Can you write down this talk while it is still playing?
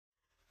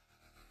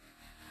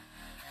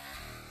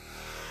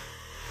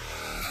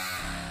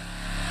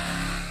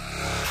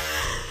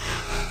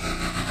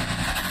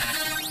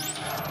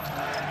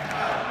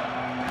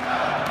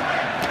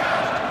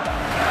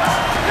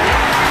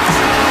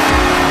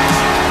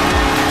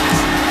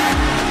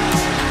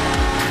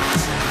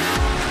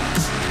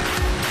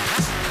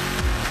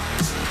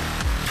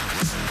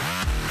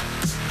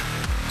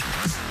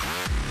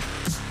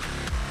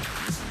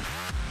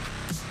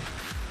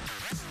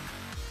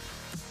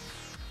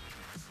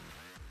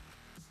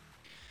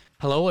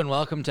Hello and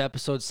welcome to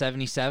episode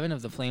 77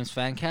 of the Flames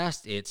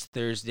Fancast. It's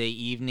Thursday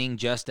evening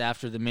just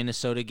after the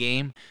Minnesota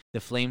game. The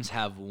Flames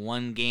have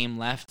one game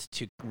left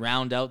to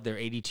round out their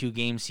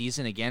 82-game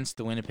season against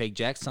the Winnipeg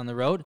Jets on the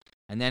road,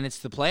 and then it's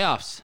the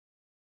playoffs.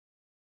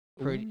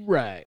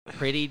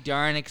 Pretty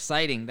darn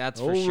exciting,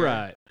 that's for sure.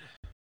 Right.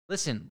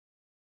 Listen,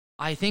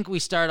 I think we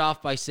start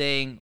off by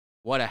saying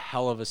what a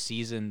hell of a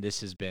season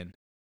this has been.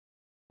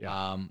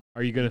 Yeah.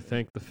 Are you going to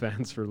thank the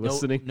fans for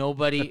listening?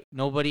 Nobody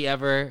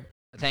ever...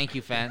 Thank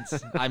you, fans.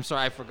 I'm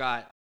sorry, I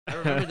forgot. I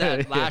remember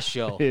that last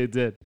show. It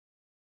did.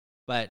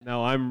 But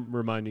now I'm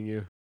reminding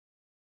you.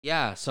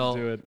 Yeah, so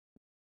do it.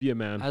 Be a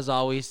man. As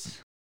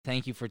always,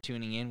 thank you for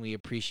tuning in. We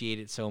appreciate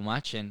it so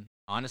much. And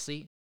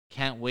honestly,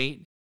 can't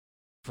wait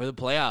for the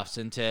playoffs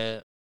and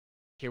to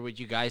hear what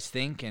you guys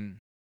think and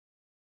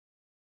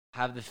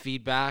have the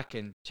feedback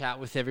and chat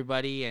with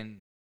everybody and,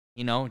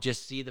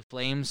 just see the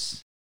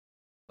Flames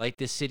light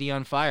this city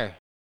on fire,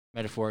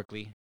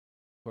 metaphorically,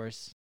 of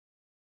course.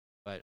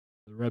 But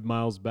the Red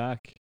Mile's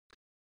back.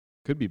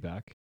 Could be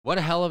back. What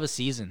a hell of a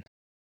season.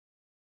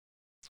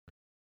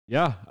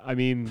 Yeah, I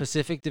mean...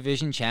 Pacific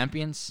Division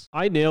champions.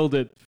 I nailed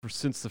it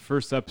since the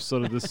first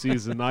episode of this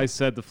season. I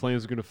said the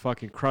Flames were going to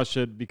fucking crush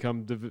it,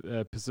 become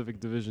Pacific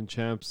Division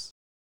champs.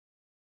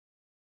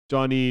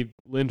 Johnny,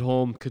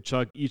 Lindholm,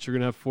 Tkachuk, each are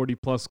going to have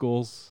 40-plus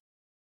goals.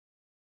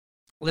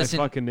 Listen,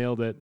 I fucking nailed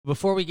it.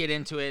 Before we get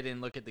into it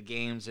and look at the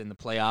games and the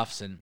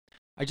playoffs, and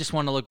I just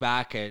want to look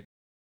back at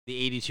the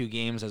 82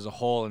 games as a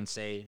whole and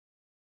say,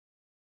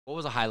 what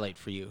was a highlight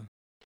for you?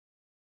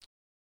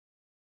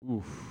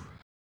 Oof.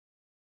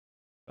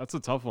 That's a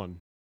tough one.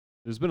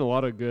 There's been a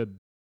lot of good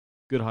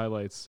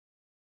highlights.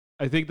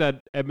 I think that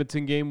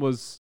Edmonton game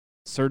was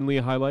certainly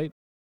a highlight.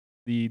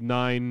 The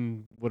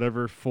 9,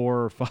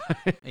 4 or 5.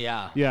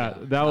 Yeah.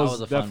 That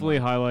was definitely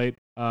a highlight.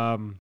 I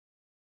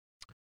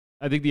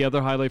think the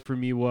other highlight for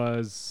me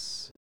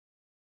was,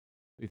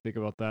 let me think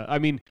about that. I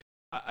mean,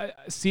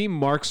 seeing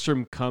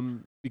Markstrom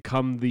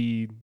become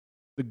the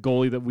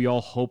goalie that we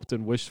all hoped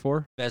and wished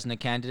for. Vezina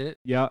candidate.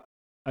 Yeah.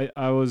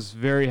 I was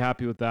very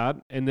happy with that.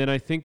 And then I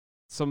think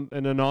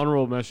an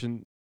honorable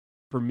mention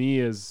for me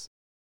is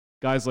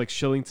guys like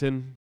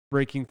Shillington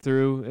breaking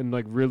through and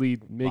like really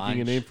making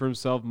a name for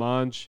himself.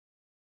 Monge.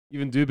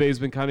 Even Dubé's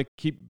been kind of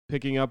keep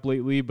picking up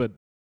lately, but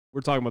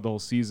we're talking about the whole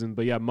season.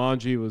 But yeah,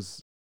 Monge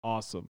was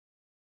awesome.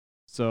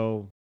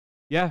 So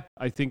yeah,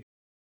 I think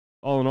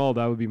all in all,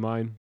 that would be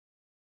mine.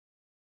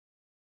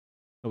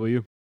 How about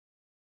you?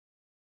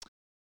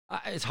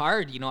 It's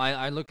hard.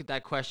 I look at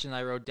that question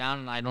I wrote down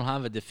and I don't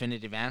have a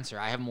definitive answer.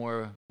 I have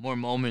more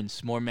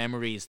moments, more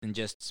memories than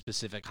just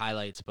specific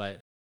highlights. But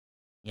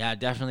yeah,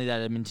 definitely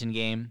that Edmonton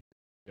game.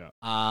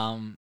 Yeah.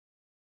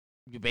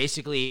 You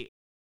basically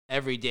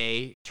every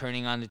day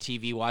turning on the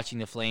TV, watching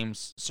the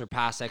Flames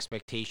surpass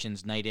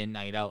expectations night in,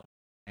 night out.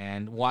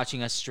 And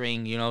watching us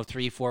string,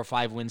 3, 4,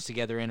 5 wins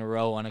together in a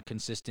row on a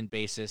consistent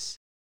basis.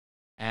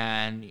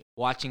 And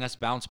watching us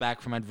bounce back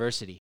from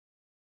adversity.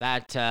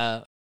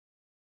 That,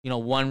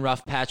 one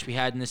rough patch we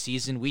had in the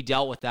season, we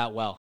dealt with that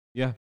well.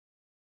 Yeah.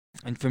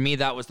 And for me,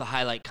 that was the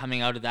highlight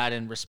coming out of that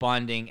and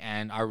responding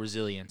and our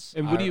resilience.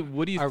 And what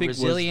do you think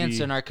resilience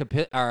and our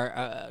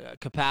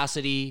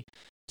capacity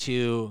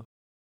to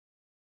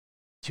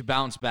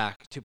bounce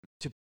back, to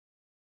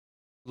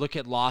look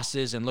at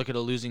losses and look at a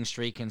losing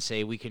streak and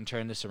say we can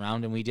turn this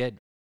around, and we did.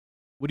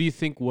 What do you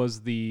think was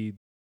the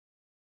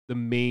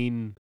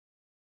main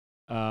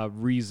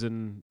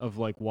reason of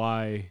like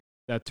why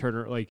that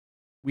Turner, like,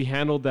 we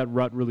handled that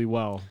rut really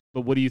well,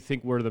 but what do you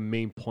think were the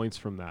main points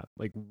from that?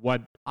 Like,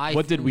 what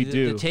did we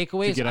do? The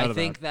takeaways, to get out I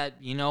think that,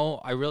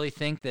 I really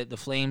think that the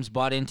Flames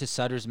bought into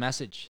Sutter's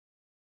message.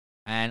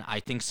 And I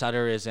think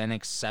Sutter is an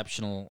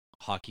exceptional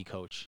hockey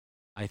coach.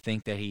 I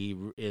think that he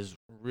is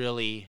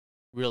really,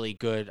 really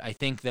good. I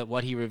think that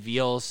what he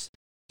reveals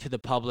to the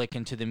public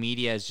and to the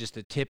media is just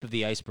the tip of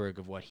the iceberg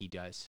of what he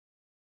does.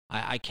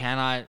 I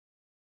cannot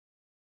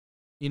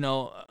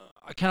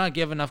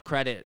give enough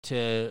credit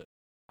to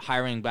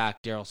hiring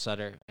back Daryl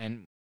Sutter.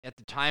 And at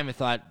the time I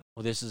thought,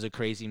 well, this is a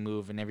crazy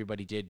move, and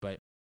everybody did. But,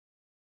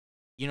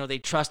 they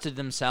trusted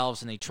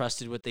themselves and they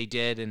trusted what they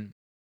did. And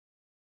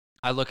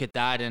I look at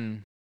that,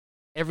 and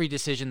every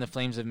decision the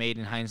Flames have made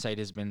in hindsight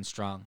has been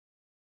strong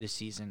this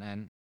season.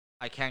 And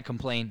I can't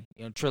complain.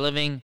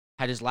 Treliving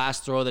had his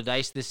last throw of the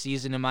dice this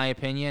season, in my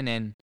opinion,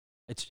 and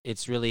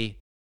it's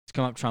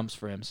come up trumps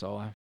for him. So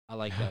I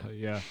like that.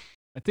 Yeah.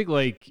 I think,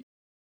 like,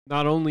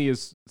 not only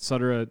is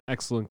Sutter an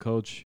excellent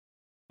coach,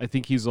 I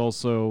think he's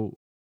also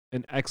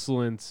an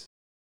excellent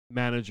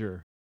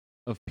manager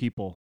of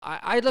people.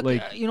 I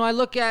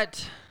look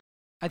at.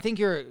 I think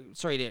you're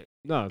sorry to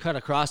cut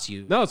across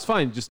you. No, it's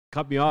fine. Just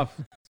cut me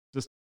off.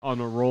 Just on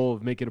a roll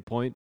of making a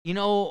point.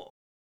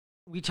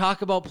 We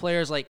talk about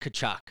players like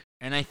Tkachuk,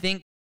 and I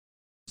think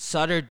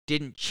Sutter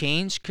didn't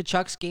change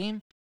Tkachuk's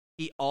game.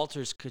 He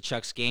alters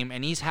Tkachuk's game,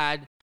 and he's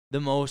had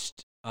the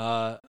most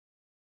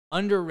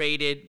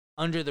underrated,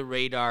 under the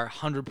radar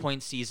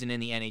 100-point season in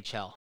the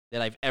NHL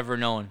that I've ever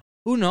known.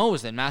 Who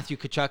knows that Matthew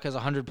Tkachuk has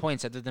 100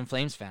 points other than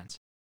Flames fans?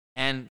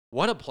 And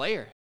what a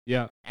player.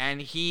 Yeah.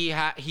 And he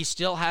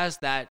still has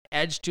that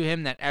edge to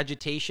him, that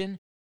agitation,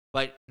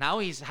 but now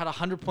he's had a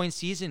 100-point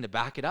season to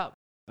back it up.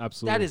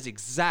 Absolutely. That is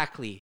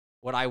exactly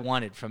what I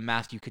wanted from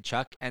Matthew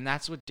Tkachuk, and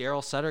that's what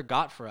Daryl Sutter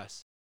got for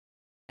us.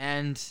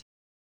 And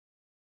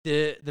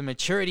the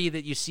maturity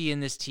that you see in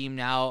this team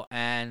now,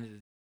 and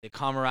the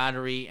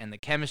camaraderie and the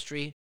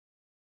chemistry,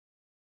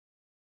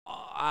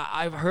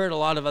 I've heard a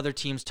lot of other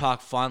teams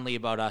talk fondly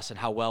about us and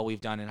how well we've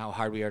done and how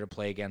hard we are to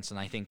play against, and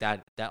I think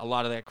that a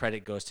lot of that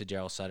credit goes to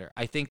Daryl Sutter.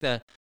 I think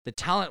the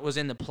talent was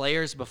in the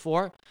players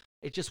before,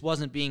 it just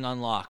wasn't being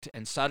unlocked,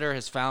 and Sutter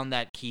has found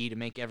that key to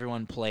make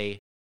everyone play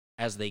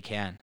as they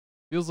can.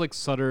 Feels like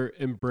Sutter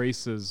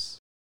embraces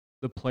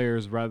the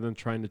players rather than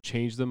trying to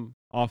change them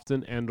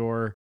often and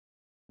or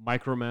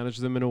micromanage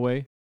them in a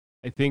way.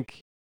 I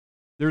think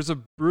there's a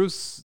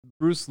Bruce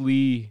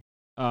Lee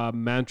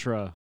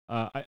mantra.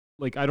 I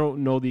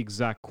don't know the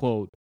exact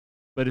quote,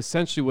 but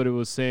essentially what it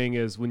was saying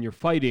is when you're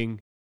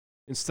fighting,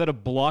 instead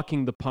of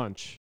blocking the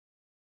punch,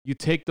 you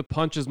take the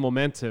punch's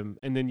momentum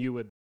and then you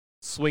would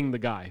swing the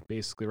guy,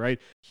 basically, right?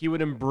 He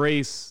would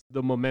embrace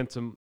the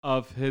momentum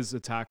of his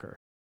attacker.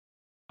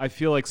 I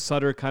feel like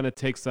Sutter kind of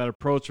takes that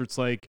approach where it's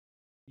like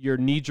your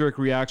knee-jerk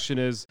reaction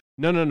is,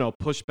 no,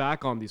 push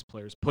back on these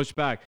players. Push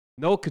back.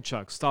 No,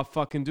 Tkachuk, stop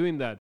fucking doing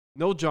that.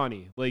 No,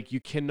 Johnny, like you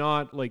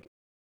cannot, like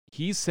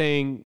he's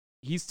saying,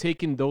 he's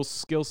taking those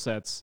skill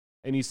sets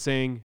and he's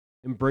saying,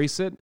 embrace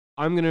it.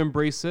 I'm going to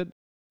embrace it,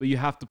 but you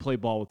have to play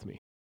ball with me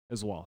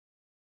as well.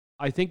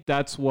 I think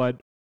that's what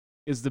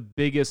is the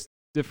biggest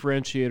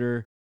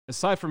differentiator,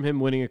 aside from him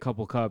winning a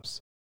couple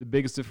cups, the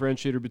biggest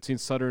differentiator between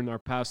Sutter and our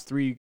past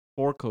 3-4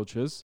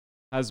 coaches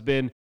has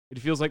been, it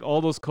feels like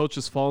all those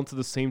coaches fall into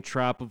the same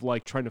trap of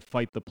like trying to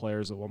fight the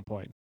players at one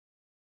point.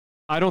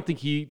 I don't think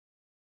he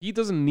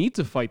doesn't need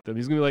to fight them.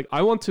 He's going to be like,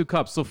 I want 2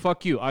 cups, so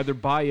fuck you. Either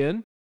buy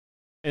in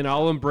and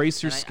I'll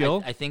embrace your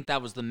skill. I think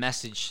that was the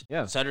message.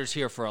 Yeah. Sutter's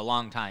here for a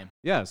long time.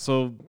 Yeah,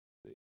 so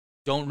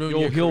don't ruin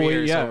your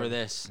careers over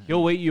this.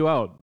 He'll wait you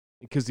out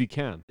because he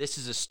can. This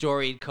is a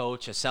storied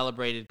coach, a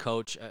celebrated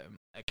coach,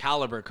 a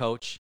caliber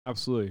coach.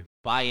 Absolutely.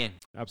 Buy in.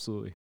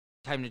 Absolutely.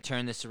 Time to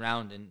turn this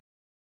around. And,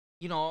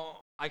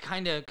 I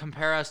kind of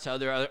compare us to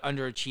other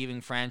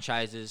underachieving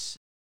franchises.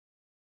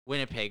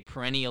 Winnipeg,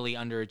 perennially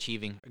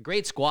underachieving. A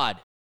great squad.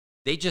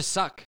 They just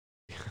suck.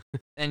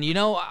 And,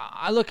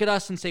 I look at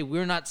us and say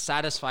we're not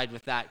satisfied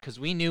with that because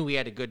we knew we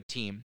had a good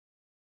team.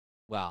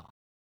 Well,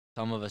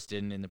 some of us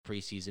didn't in the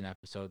preseason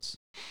episodes.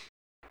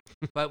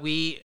 But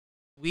we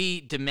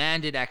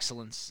demanded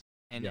excellence.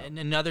 And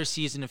another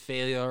season of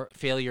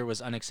failure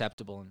was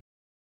unacceptable. And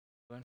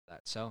went for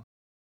that. So,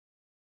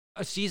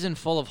 a season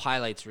full of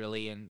highlights,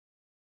 really, and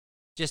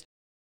just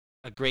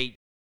a great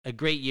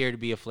year to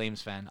be a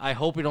Flames fan. I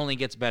hope it only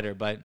gets better,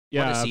 but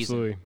what a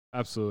season.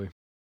 Absolutely.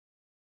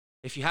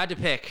 If you had to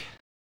pick,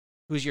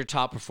 who's your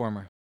top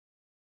performer?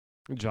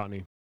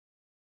 Johnny.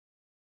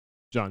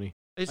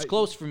 It's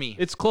close for me.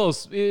 It's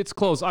close.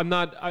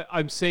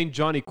 I'm saying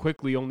Johnny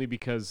quickly only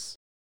because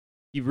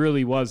he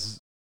really was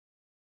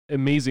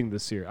amazing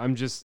this year.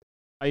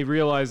 I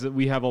realize that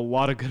we have a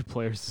lot of good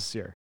players this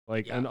year.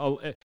 And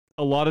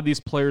a lot of these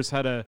players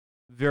had a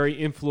very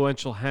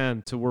influential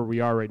hand to where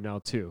we are right now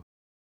too.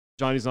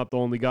 Johnny's not the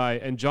only guy.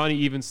 And Johnny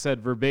even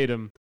said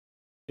verbatim,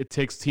 it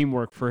takes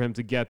teamwork for him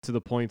to get to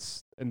the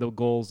points and the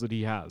goals that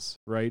he has,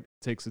 right? It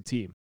takes a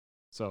team.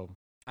 So,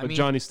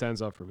 Johnny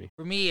stands out for me.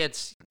 For me,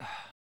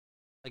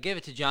 I give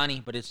it to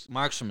Johnny, but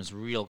Markstrom is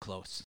real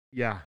close.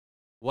 Yeah.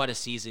 What a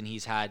season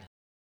he's had.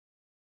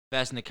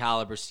 Vezina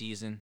caliber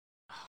season.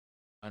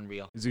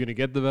 Unreal. Is he going to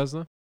get the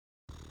Vezina?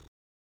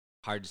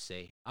 Hard to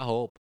say. I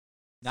hope.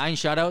 9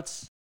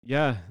 shutouts.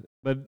 Yeah,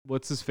 but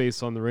what's his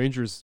face on the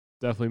Rangers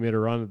definitely made a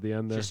run at the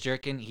end there. Just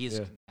jerking.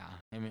 He's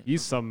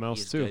something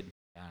else too. Good.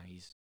 Yeah,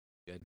 he's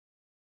good.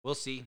 We'll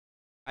see.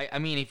 I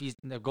mean, if he's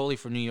the goalie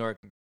for New York,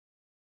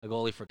 a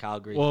goalie for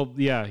Calgary. Well,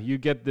 yeah, you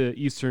get the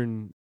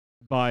Eastern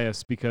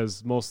bias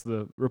because most of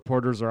the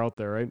reporters are out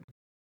there, right?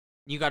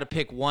 You got to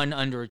pick one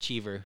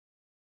underachiever.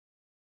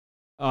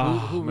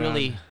 Who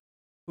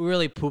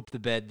really pooped the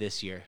bed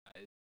this year?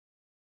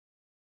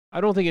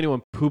 I don't think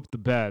anyone pooped the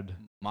bed.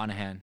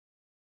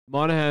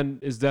 Monahan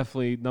is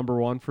definitely number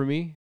 1 for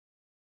me.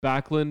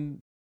 Backlund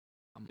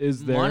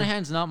is there.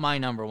 Monahan's not my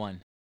number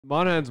 1.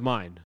 Monahan's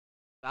mine.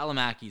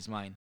 Valimaki's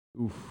mine.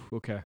 Oof.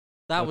 Okay.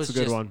 That's was a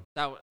good one.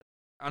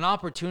 An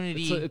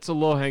opportunity. It's a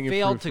low hanging fruit.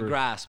 Failed to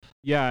grasp.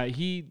 Yeah,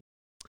 he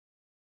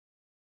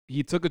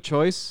took a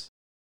choice.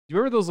 Do you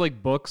remember those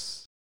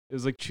books? It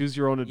was choose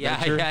your own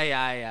adventure.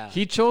 Yeah.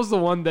 He chose the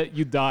one that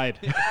you died.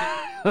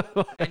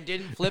 And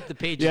didn't flip the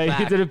pages back. Yeah,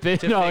 he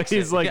didn't. No,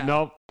 he's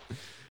nope.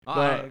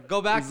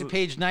 Go back to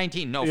page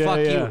 19. No, fuck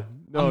you.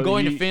 No, I'm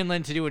going to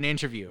Finland to do an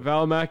interview.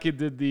 Valimaki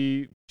did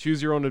the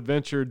choose your own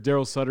adventure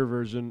Daryl Sutter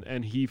version,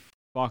 and he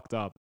fucked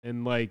up.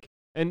 And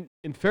and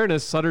in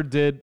fairness, Sutter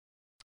did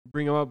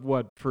bring him up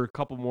for a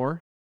couple more.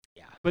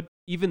 Yeah. But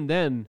even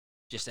then,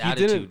 just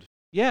attitude.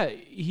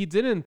 He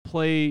didn't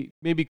play.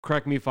 Maybe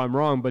correct me if I'm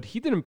wrong, but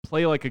he didn't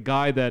play like a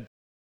guy that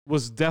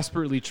was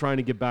desperately trying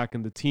to get back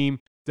in the team.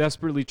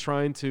 desperately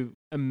trying to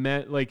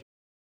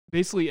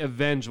basically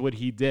avenge what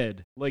he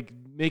did, like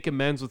make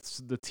amends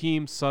with the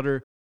team.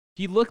 Sutter,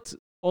 he looked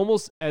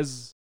almost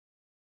as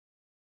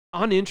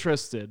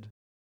uninterested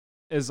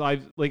as I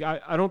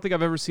don't think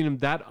I've ever seen him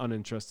that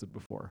uninterested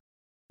before.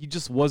 He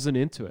just wasn't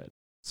into it.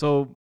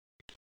 So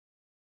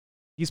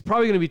he's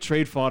probably going to be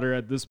trade fodder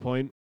at this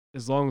point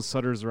as long as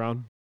Sutter's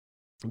around,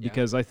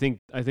 because I think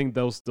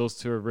those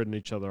two have ridden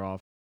each other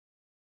off.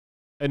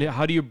 And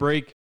how do you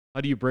break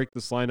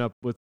this lineup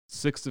with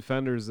 6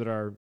 defenders that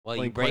are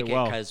playing you break quite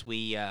well? it because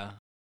we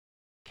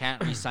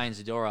can't re-sign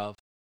Zadorov.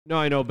 No,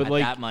 I know, but at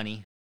like that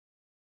money.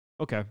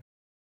 Okay,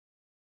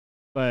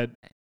 but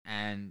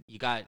and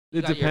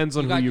it depends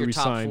on who you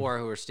re-sign. Top 4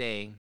 who are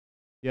staying.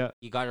 Yeah,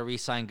 you got to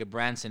re-sign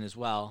Gudbranson as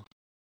well.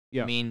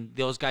 Yeah, I mean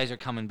those guys are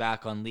coming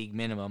back on league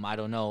minimum. I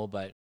don't know,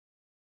 but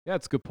yeah,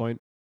 it's a good point.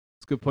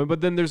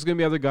 But then there's gonna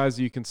be other guys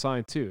that you can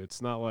sign too.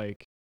 It's not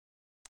like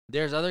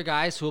there's other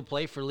guys who will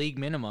play for league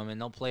minimum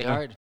and they'll play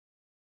hard.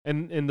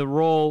 And the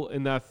role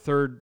in that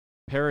third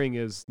pairing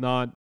is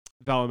not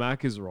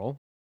Valimak's role.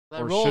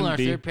 The role in our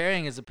third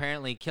pairing is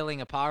apparently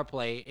killing a power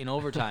play in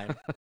overtime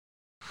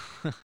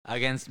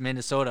against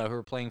Minnesota, who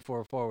are playing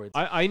 4 forwards.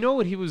 I know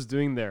what he was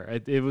doing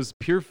there. It was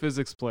pure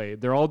physics play.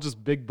 They're all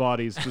just big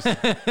bodies.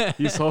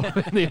 He's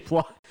hoping they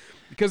apply,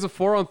 because a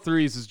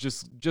 4-on-3s is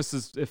just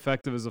as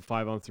effective as a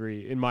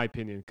 5-on-3, in my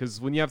opinion. Because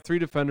when you have 3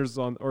 defenders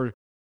or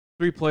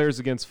 3 players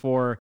against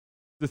 4,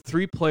 the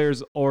 3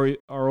 players are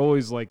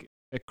always like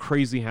a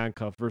crazy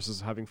handcuff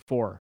versus having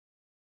 4.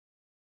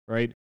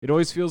 Right? It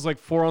always feels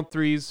like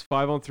 4-on-3s,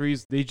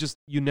 5-on-3s.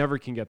 You never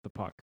can get the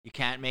puck. You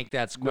can't make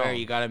that square. No.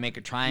 You got to make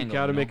a triangle. You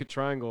got to make a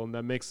triangle, and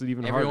that makes it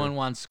even harder. Everyone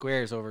wants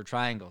squares over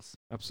triangles.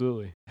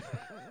 Absolutely.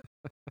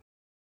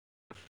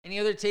 Any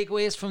other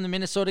takeaways from the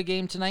Minnesota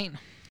game tonight?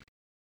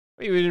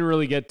 We didn't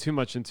really get too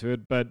much into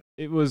it, but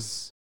it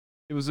was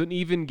an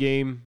even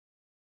game.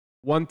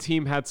 One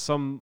team had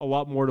a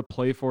lot more to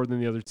play for than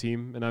the other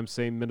team, and I'm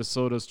saying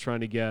Minnesota's trying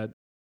to get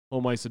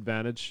home ice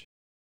advantage.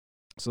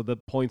 So the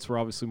points were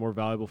obviously more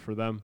valuable for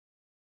them.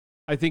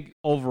 I think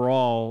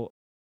overall,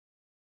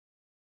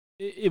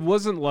 it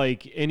wasn't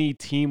like any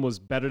team was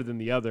better than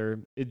the other.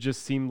 It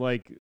just seemed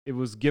like it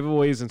was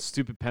giveaways and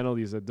stupid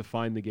penalties that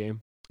defined the game.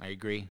 I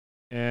agree.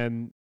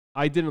 And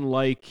I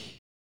really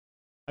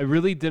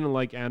didn't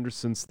like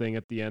Anderson's thing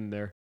at the end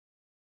there.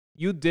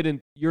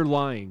 You're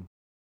lying.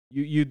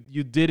 You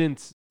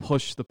didn't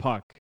push the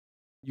puck.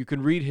 You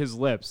can read his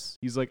lips.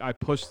 He's like, I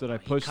pushed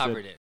it. He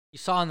covered it. You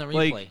saw in the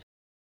replay.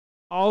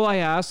 All I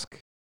ask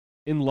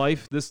in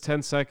life this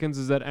 10 seconds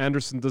is that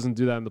Anderson doesn't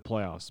do that in the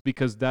playoffs,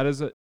 because that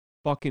is a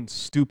fucking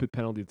stupid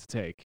penalty to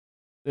take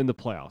in the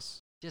playoffs.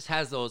 Just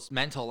has those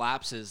mental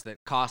lapses that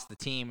cost the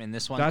team, and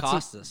this one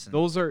cost us.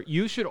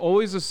 You should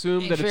always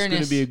assume that it's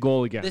going to be a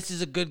goal again. This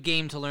is a good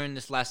game to learn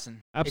this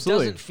lesson.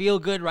 Absolutely. It doesn't feel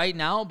good right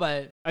now,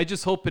 but I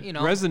just hope it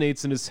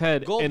resonates in his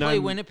head. Go play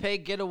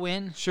Winnipeg, get a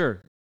win.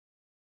 Sure.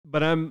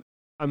 But I'm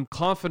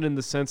confident in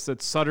the sense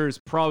that Sutter is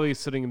probably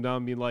sitting him down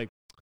and being like,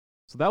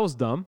 so that was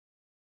dumb.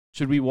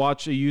 Should we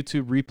watch a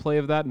YouTube replay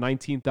of that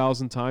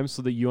 19,000 times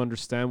so that you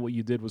understand what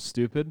you did was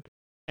stupid?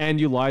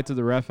 And you lied to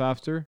the ref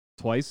after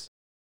twice?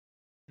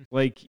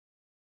 Like,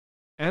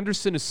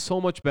 Anderson is so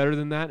much better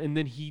than that. And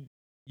then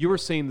you were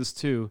saying this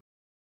too,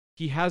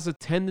 he has a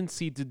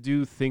tendency to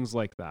do things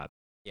like that.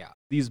 Yeah.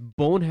 These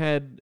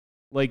bonehead,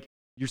 like,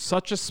 you're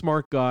such a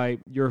smart guy,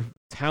 you're a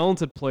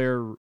talented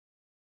player,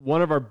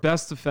 one of our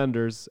best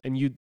defenders, and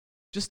you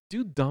just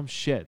do dumb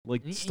shit.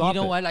 Like, stop it.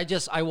 You know what?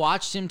 I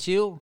watched him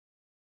too.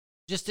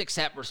 Just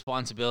accept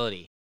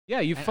responsibility.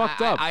 Yeah, you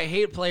fucked up. I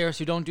hate players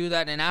who don't do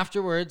that. And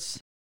afterwards,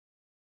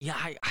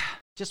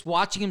 just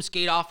watching him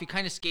skate off, he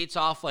kind of skates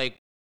off like,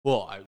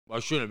 well, I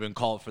shouldn't have been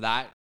called for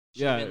that.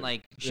 Should have been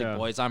like, shit,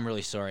 boys, I'm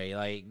really sorry.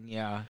 Like,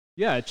 yeah.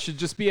 Yeah, it should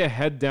just be a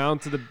head down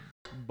to the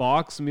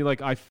box and be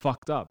like, I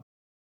fucked up.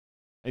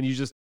 And you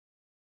just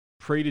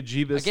pray to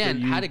Jeebus.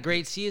 Again, had a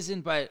great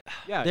season, but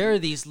there are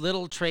these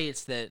little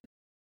traits that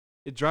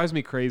it drives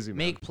me crazy, man.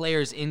 Make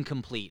players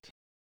incomplete.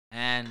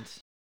 And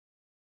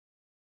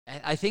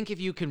I think if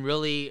you can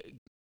really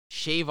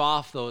shave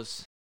off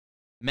those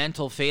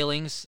mental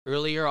failings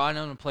earlier on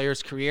in a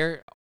player's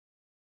career,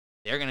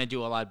 they're going to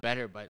do a lot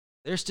better. But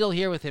they're still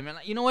here with him. And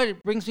you know what?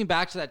 It brings me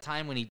back to that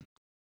time when he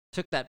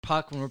took that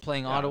puck when we were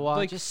playing Ottawa.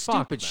 Like, just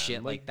stupid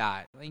shit like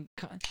that.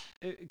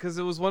 Because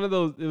it was one of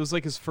those, it was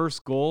like his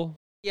first goal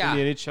in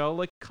the NHL.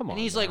 Like, come on.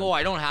 And he's man. like, oh,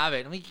 I don't have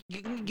it. I mean,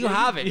 you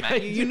have it,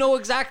 man. You know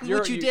exactly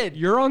what you did.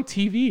 You're on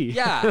TV.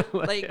 Yeah.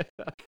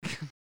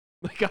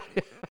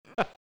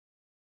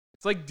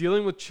 It's like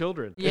dealing with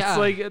children. Yeah. It's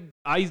like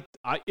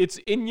it's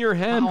in your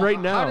hand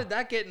right now. How did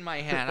that get in my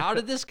hand? How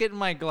did this get in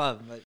my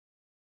glove? But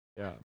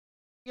yeah,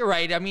 you're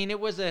right. I mean, it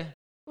was a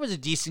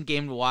decent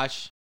game to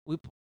watch.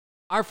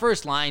 Our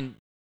first line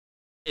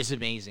is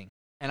amazing,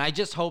 and I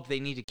just hope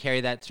they need to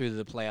carry that through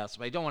the playoffs.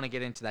 But I don't want to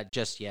get into that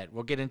just yet.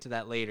 We'll get into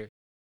that later.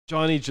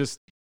 Johnny, just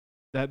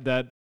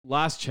that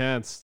last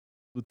chance,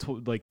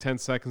 like 10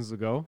 seconds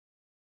ago.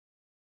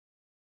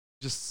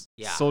 just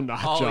so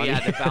not Johnny. Oh yeah,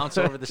 the bounce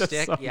over the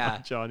stick. So yeah,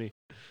 not Johnny.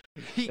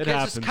 He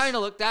just kind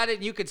of looked at it,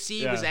 and you could see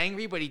he was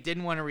angry, but he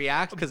didn't want to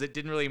react because it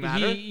didn't really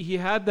matter. He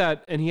had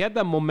that, and he had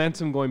that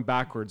momentum going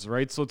backwards,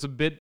 right? So it's a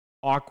bit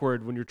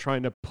awkward when you're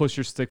trying to push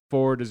your stick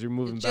forward as you're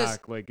moving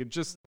back. Like it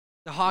just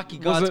the hockey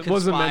gods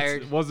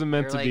conspired. Wasn't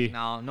meant to like, be.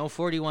 No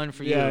 41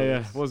 for you.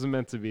 Yeah, wasn't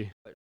meant to be.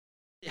 But,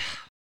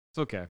 it's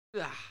okay.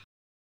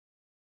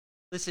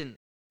 Listen,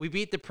 we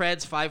beat the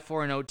Preds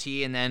 5-4 in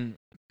OT, and then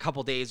a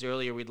couple days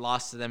earlier we'd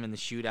lost to them in the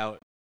shootout.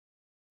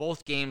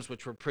 Both games,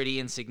 which were pretty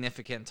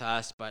insignificant to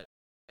us, but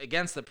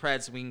against the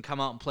Preds, we can come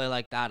out and play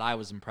like that. I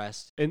was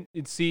impressed. And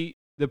see,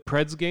 the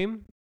Preds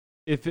game,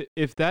 if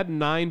that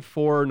 9-4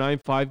 or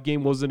 9-5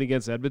 game wasn't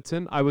against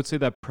Edmonton, I would say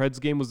that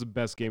Preds game was the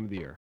best game of the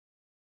year.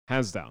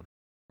 Hands down.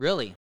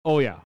 Really? Oh,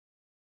 yeah.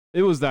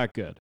 It was that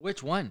good.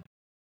 Which one?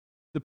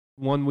 The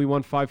one we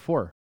won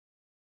 5-4.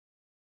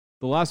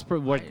 The last, where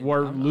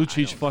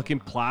Lucic fucking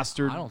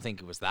plastered. I don't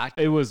think it was that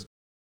good.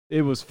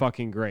 It was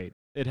fucking great.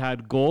 It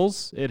had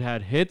goals. It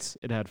had hits.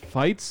 It had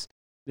fights.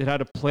 It had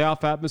a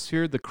playoff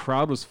atmosphere. The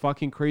crowd was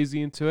fucking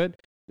crazy into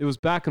it. It was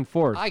back and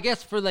forth. I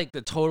guess for like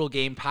the total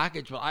game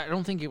package, but I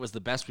don't think it was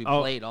the best we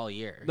played all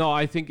year. No,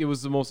 I think it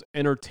was the most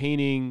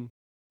entertaining.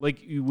 Like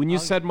when you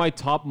said my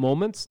top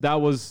moments,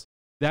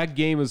 that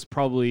game is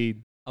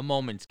probably a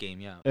moment's game.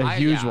 Yeah, a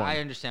huge one. I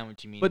understand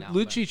what you mean. But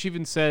Lucic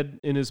even said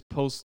in his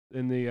post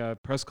in the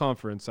press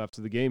conference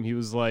after the game, he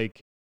was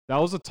like, "That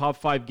was a top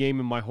 5 game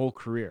in my whole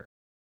career."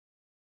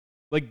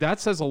 Like that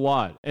says a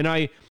lot. And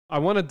I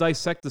want to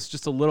dissect this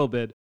just a little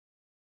bit.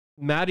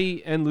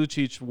 Matty and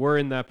Lucic were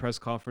in that press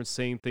conference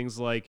saying things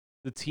like,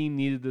 the team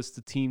needed this,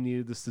 the team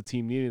needed this, the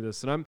team needed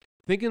this. And I'm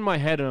thinking in my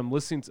head, and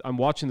I'm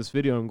watching this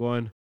video, and I'm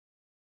going,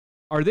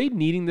 are they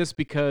needing this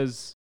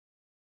because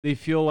they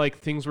feel like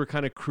things were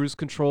kind of cruise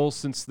control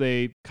since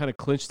they kind of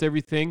clinched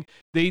everything?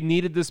 They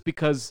needed this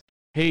because,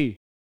 hey,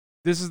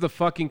 this is the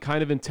fucking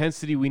kind of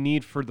intensity we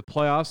need for the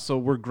playoffs. So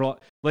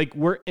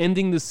we're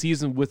ending the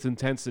season with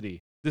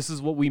intensity. This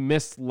is what we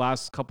missed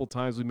last couple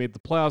times we made the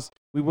playoffs.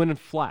 We went in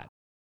flat,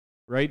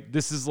 right?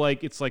 This is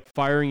like, it's like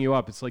firing you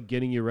up. It's like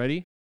getting you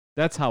ready.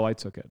 That's how I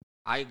took it.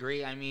 I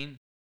agree. I mean,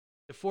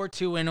 the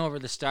 4-2 win over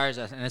the Stars,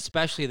 and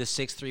especially the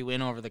 6-3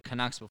 win over the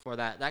Canucks before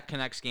that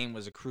Canucks game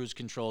was a cruise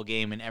control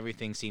game, and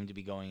everything seemed to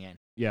be going in.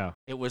 Yeah.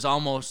 It was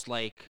almost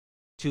like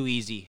too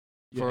easy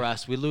for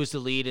us. We lose the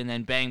lead, and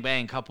then bang,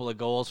 bang, couple of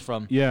goals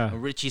from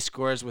Richie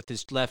scores with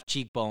his left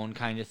cheekbone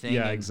kind of thing.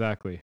 Yeah,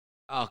 exactly.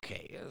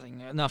 Okay,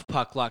 enough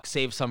puck luck,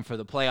 save some for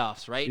the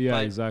playoffs, right? Yeah,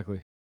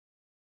 exactly.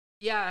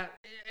 Yeah,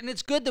 and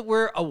it's good that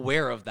we're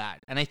aware of that.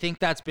 And I think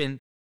that's been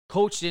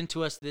coached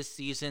into us this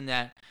season,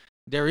 that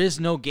there is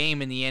no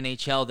game in the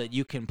NHL that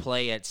you can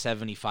play at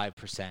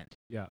 75%.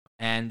 Yeah.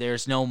 And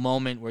there's no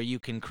moment where you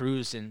can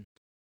cruise. And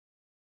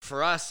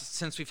for us,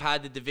 since we've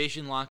had the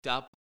division locked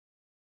up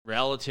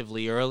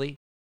relatively early,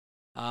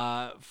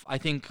 I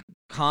think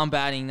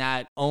combating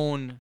that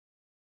own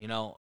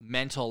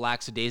mental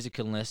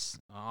lackadaisicalness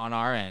on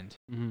our end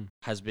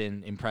has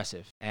been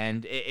impressive.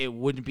 And it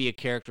wouldn't be a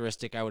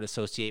characteristic I would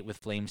associate with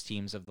Flames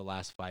teams of the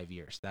last 5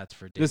 years. That's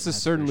for This is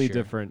certainly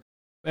different.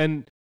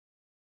 And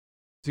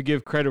to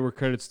give credit where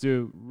credit's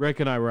due,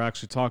 Rick and I were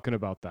actually talking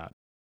about that.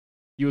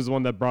 He was the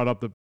one that brought up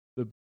the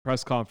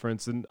press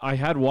conference, and I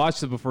had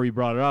watched it before he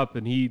brought it up,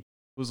 and he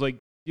was like,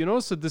 you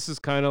notice that this is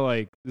kind of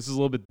like, this is a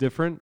little bit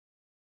different?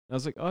 And I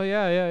was like, oh,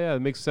 yeah,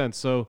 it makes sense.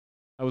 So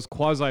I was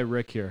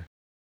quasi-Rick here.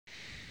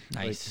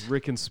 Nice. Like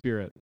Rick in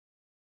spirit.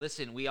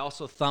 Listen, we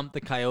also thumped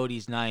the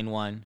Coyotes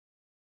 9-1,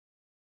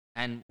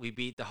 and we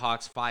beat the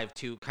Hawks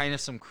 5-2. Kind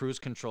of some cruise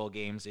control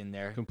games in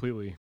there.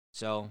 Completely.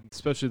 So,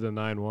 especially the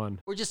 9-1.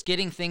 We're just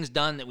getting things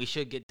done that we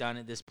should get done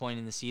at this point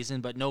in the season,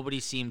 but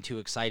nobody seemed too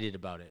excited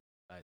about it.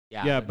 But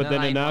but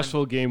then the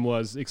Nashville game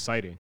was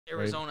exciting.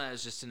 Arizona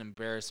is just an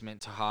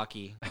embarrassment to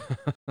hockey.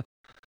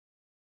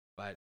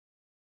 But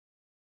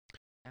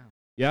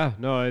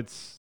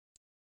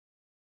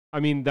I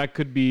mean, that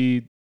could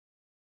be.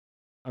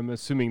 I'm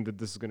assuming that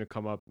this is going to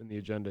come up in the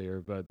agenda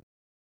here, but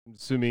I'm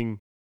assuming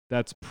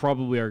that's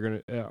probably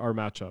our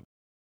matchup.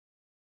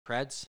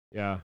 Preds?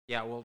 Yeah.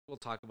 Yeah, we'll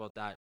talk about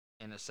that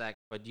in a sec.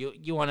 But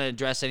you want to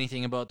address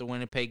anything about the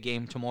Winnipeg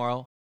game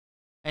tomorrow?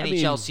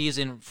 NHL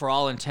season, for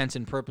all intents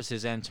and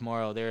purposes, end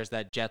tomorrow. There's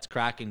that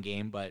Jets-Kraken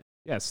game, but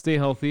stay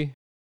healthy.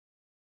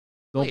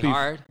 Play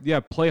hard.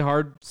 Yeah, play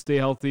hard. Stay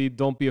healthy.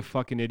 Don't be a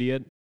fucking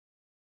idiot.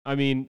 I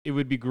mean, it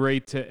would be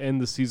great to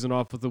end the season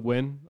off with a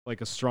win,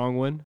 like a strong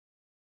win.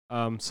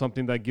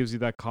 Something that gives you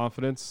that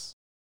confidence.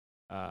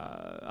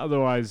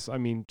 Otherwise, I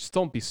mean, just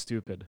don't be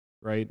stupid,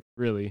 right?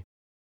 Really.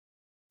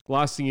 The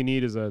last thing you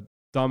need is a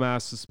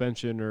dumbass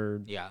suspension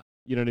or, you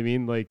know what I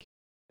mean? Like,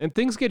 and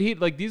things get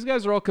heated. Like, these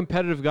guys are all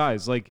competitive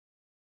guys. Like,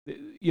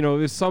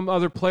 if some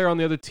other player on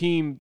the other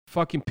team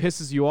fucking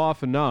pisses you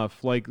off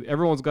enough, like,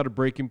 everyone's got a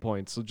breaking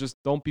point. So just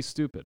don't be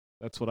stupid.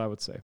 That's what I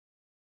would say.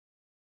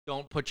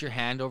 Don't put your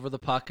hand over the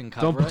puck and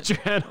cover it. Don't put your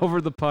hand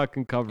over the puck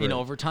and cover it. In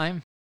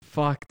overtime?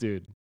 Fuck,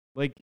 dude.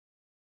 Like,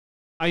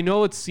 I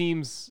know it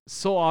seems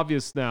so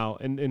obvious now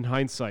in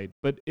hindsight,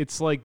 but it's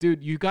like,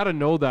 dude, you got to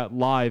know that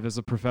live as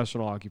a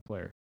professional hockey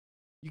player.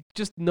 You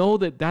just know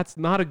that that's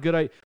not a good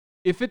idea.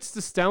 If it's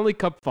the Stanley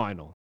Cup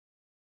final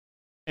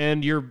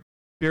and you're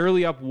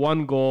barely up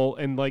 1 goal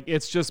and like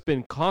it's just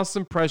been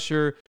constant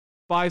pressure,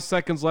 5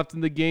 seconds left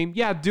in the game,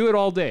 yeah, do it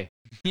all day.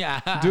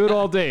 Yeah. Do it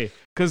all day.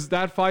 Because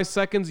that 5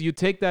 seconds, you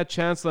take that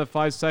chance, that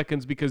 5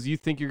 seconds, because you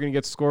think you're going to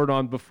get scored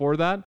on before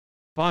that,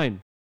 fine.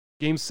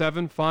 Game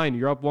 7, fine.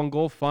 You're up 1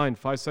 goal, fine.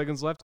 5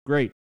 seconds left,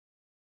 great.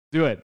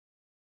 Do it.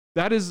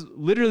 That is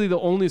literally the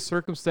only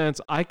circumstance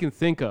I can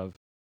think of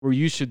where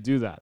you should do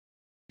that.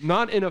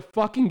 Not in a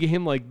fucking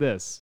game like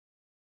this.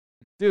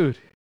 Dude.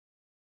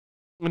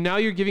 And now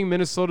you're giving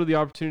Minnesota the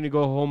opportunity to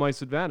go home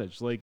ice advantage.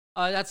 Like,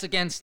 that's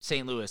against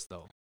St. Louis,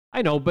 though.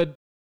 I know, but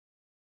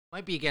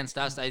might be against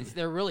us.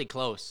 They're really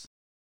close.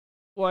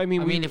 Well, I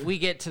mean, if we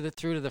get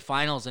through to the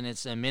finals and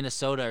it's a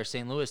Minnesota or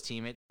St. Louis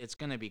team, it's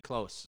going to be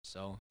close.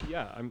 So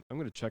yeah, I'm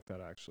going to check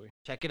that actually.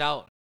 Check it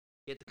out.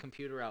 Get the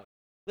computer out.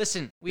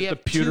 Listen, we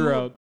have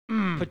two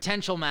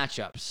potential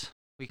matchups.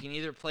 We can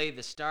either play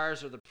the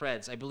Stars or the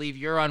Preds. I believe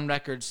you're on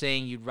record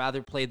saying you'd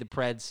rather play the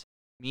Preds,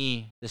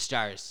 me, the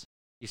Stars.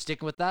 You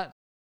sticking with that?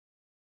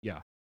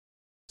 Yeah,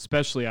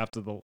 especially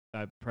after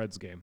that Preds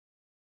game.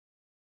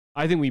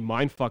 I think we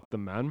mind fucked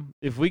them, man.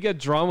 If we get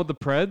drawn with the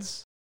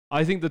Preds,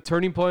 I think the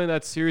turning point in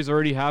that series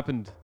already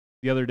happened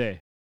the other day.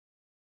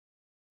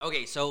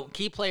 Okay, so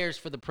key players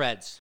for the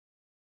Preds.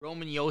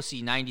 Roman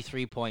Josi,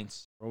 93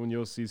 points. Roman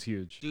Josi's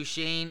huge.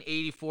 Duchesne,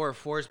 84.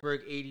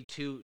 Forsberg,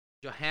 82.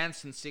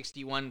 Johansson,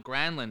 61.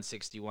 Granlund,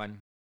 61.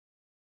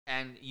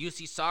 And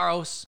Juuse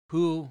Saros,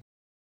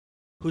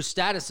 whose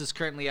status is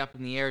currently up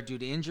in the air due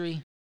to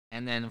injury.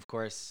 And then, of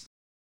course,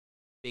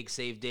 Big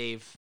Save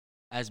Dave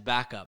as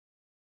backup.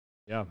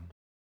 Yeah.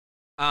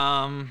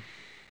 I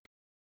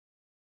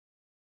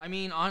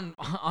mean,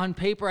 on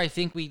paper, I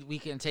think we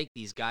can take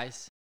these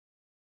guys.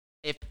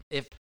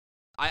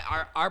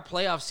 Our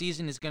playoff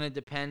season is going to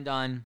depend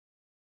on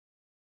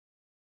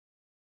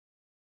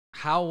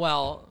how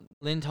well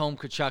Lindholm,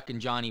 Tkachuk, and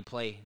Johnny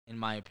play, in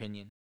my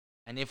opinion.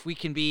 And if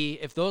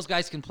those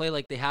guys can play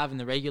like they have in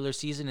the regular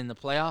season in the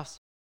playoffs,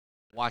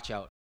 watch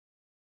out.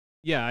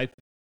 Yeah,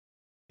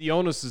 the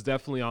onus is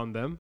definitely on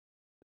them.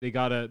 They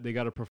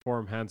gotta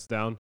perform hands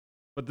down.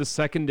 But the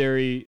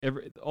secondary,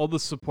 all the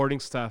supporting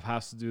staff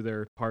has to do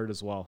their part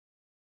as well,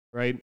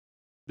 right?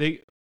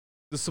 The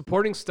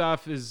supporting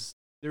staff there's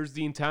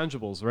the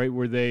intangibles, right?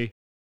 Where they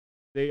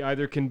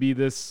either can be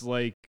this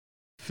like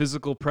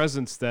physical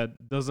presence that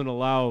doesn't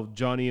allow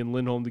Johnny and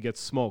Lindholm to get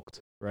smoked,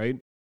 right?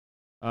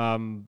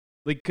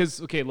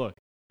 Look,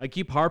 I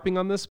keep harping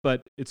on this,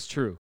 but it's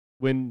true.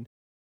 When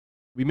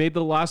we made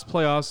the last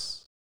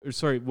playoffs,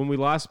 when we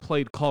last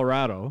played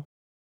Colorado,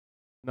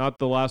 not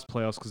the last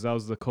playoffs because that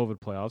was the COVID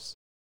playoffs.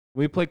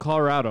 When we played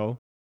Colorado,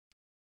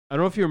 I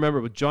don't know if you remember,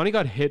 but Johnny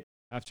got hit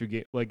after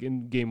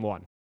in game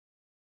 1.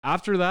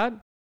 After that,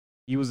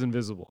 he was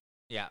invisible.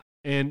 Yeah.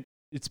 And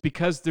it's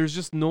because there's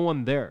just no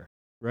one there,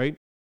 right?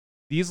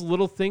 These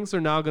little things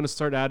are now going to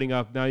start adding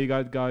up. Now you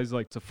got guys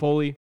like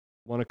Toffoli,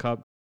 won a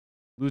cup.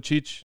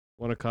 Lucic,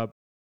 won a cup.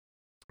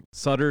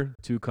 Sutter,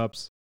 2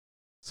 cups.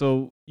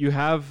 So you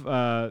have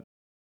that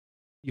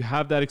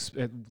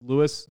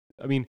Lewis.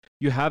 I mean,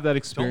 you have that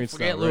experience. Don't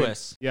forget now, right?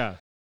 Lewis. Yeah.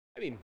 I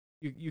mean,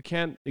 you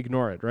can't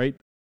ignore it, right?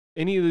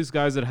 Any of these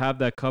guys that have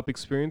that cup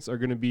experience are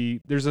going to be,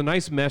 there's a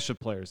nice mesh of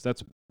players.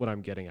 That's what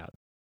I'm getting at.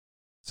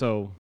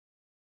 So,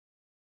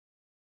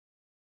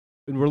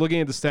 and we're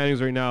looking at the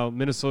standings right now.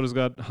 Minnesota's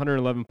got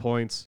 111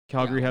 points.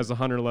 Calgary has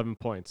 111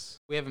 points.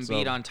 We haven't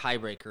beat on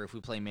tiebreaker if we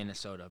play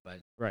Minnesota, but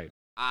right.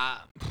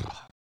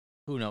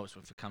 Who knows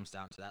if it comes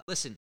down to that.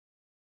 Listen,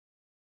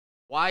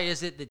 why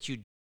is it that you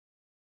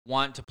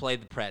want to play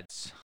the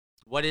Preds?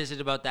 What is it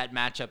about that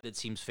matchup that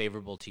seems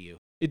favorable to you?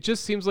 It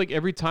just seems like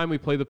every time we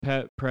play the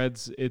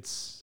Preds,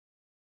 it's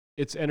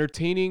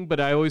entertaining, but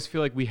I always feel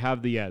like we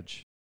have the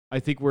edge. I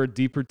think we're a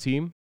deeper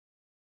team.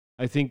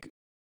 I think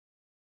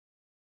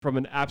from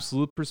an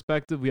absolute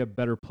perspective, we have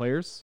better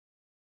players.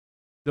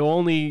 The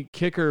only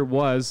kicker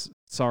was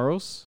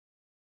Saros.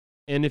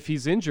 And if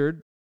he's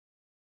injured,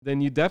 then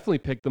you definitely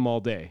pick them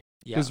all day.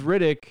 Because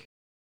Riddick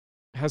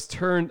has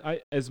turned,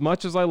 as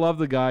much as I love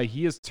the guy,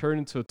 he has turned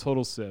into a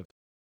total sieve.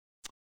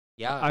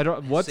 Yeah,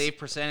 save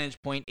percentage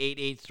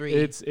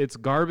 .883. It's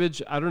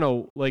garbage. I don't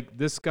know. Like,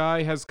 this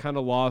guy has kind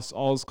of lost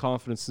all his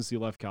confidence since he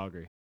left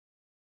Calgary,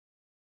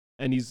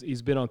 and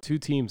he's been on 2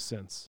 teams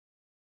since.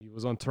 He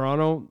was on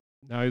Toronto.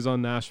 Now he's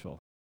on Nashville.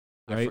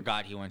 Right? I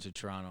forgot he went to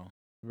Toronto.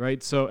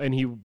 Right. So, and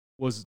he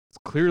was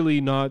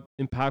clearly not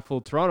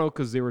impactful at Toronto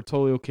because they were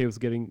totally okay with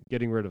getting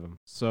rid of him.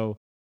 So,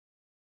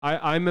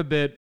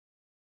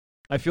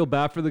 I feel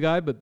bad for the guy,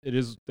 but it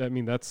is, I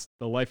mean, that's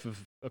the life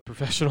of a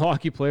professional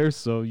hockey player,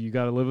 so you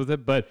got to live with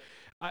it. But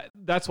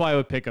that's why I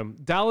would pick him.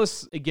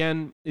 Dallas,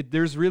 again,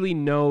 there's really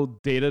no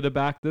data to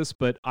back this,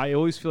 but I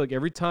always feel like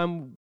every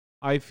time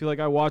I feel like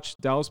I watch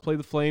Dallas play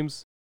the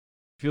Flames,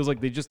 it feels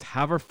like they just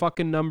have our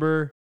fucking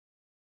number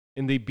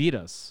and they beat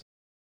us.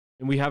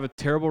 And we have a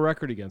terrible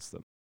record against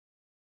them.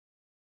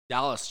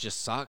 Dallas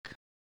just suck.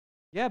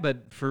 Yeah,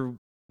 but for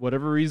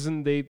whatever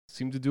reason, they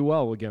seem to do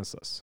well against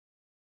us.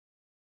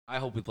 I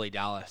hope we play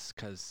Dallas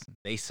because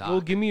they suck.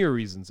 Well, give me your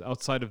reasons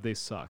outside of they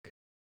suck.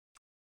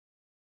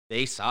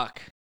 They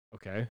suck.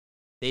 Okay.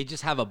 They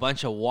just have a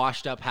bunch of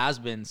washed up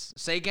has-beens.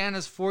 Sagan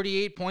has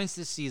 48 points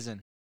this season.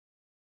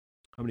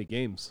 How many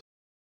games?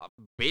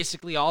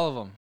 Basically all of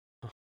them.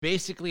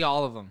 Basically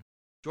all of them.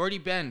 Jordy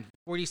Ben,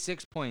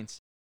 46 points.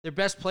 Their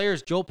best player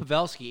is Joe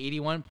Pavelski,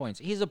 81 points.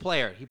 He's a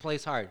player. He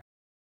plays hard.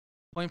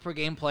 Point per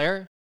game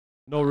player.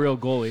 No real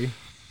goalie.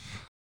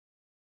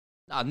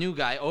 A new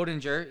guy,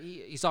 Odinger.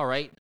 He's all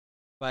right.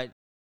 But,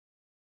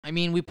 I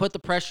mean, we put the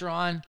pressure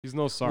on. He's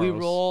no Saros. We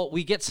roll.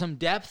 We get some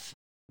depth.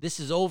 This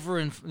is over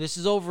in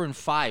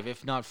 5,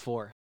 if not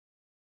 4.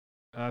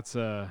 That's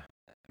a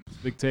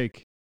big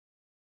take.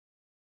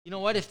 You know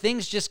what? If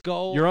things just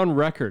go... You're on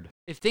record.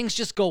 If things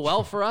just go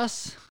well for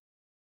us,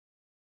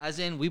 as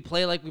in we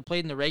play like we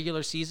played in the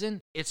regular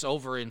season, it's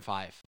over in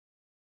 5.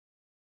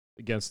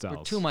 Against Dallas.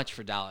 We're too much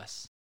for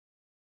Dallas.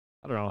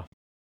 I don't know.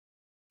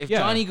 If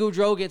Johnny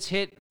Gaudreau gets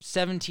hit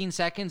 17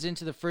 seconds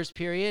into the first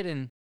period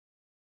and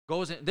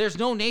goes in, there's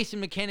no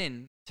Nathan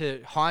McKinnon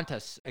to haunt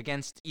us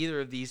against either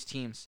of these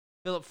teams.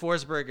 Philip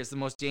Forsberg is the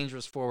most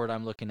dangerous forward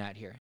I'm looking at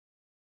here.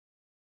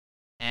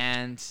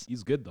 And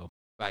he's good, though.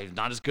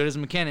 Not as good as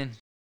McKinnon.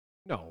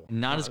 No.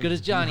 Not as good as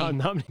Johnny.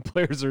 Not many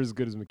players are as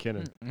good as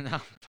McKinnon. No.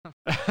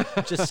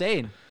 Just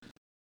saying.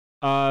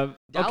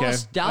 Okay.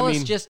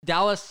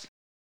 Dallas,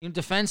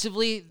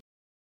 defensively,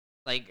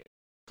 like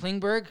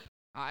Klingberg,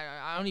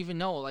 I don't even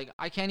know. Like,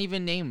 I can't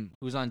even name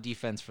who's on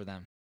defense for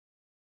them.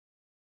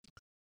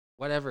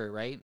 Whatever,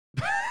 right?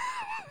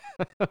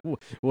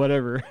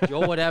 Whatever.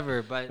 Joe,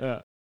 whatever.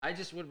 But I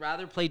just would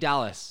rather play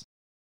Dallas.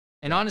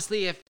 And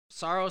honestly, if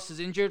Saros is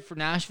injured for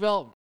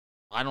Nashville,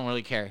 I don't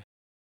really care.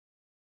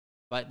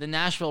 But the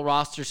Nashville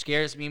roster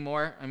scares me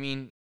more. I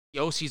mean,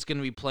 Yossi's going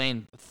to be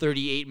playing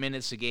 38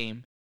 minutes a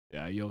game.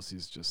 Yeah,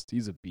 Yossi's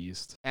he's a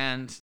beast.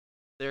 And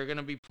they're going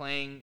to be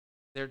playing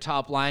their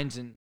top lines.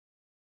 And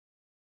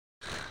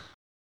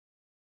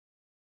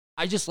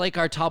I just like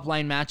our top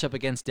line matchup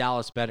against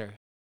Dallas better.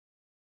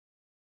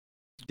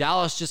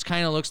 Dallas just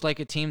kind of looks like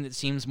a team that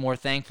seems more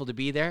thankful to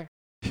be there.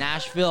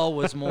 Nashville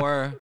was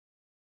more...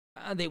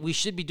 we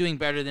should be doing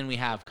better than we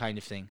have, kind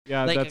of thing.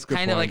 Yeah, like, that's good.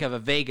 Kind of like a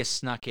Vegas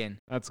snuck in.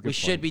 That's a good. We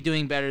should be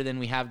doing better than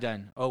we have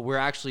done. Oh, we're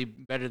actually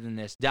better than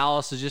this.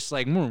 Dallas is just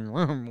like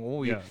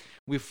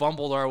we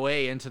fumbled our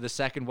way into the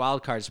second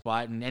wild card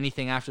spot, and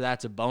anything after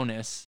that's a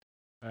bonus.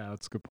 Yeah,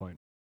 that's a good point.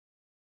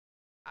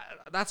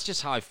 That's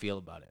just how I feel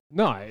about it.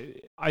 No,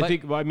 I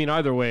think. Well, I mean,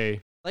 either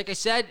way. Like I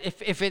said,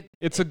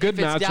 it's a good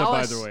matchup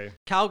Dallas, either way.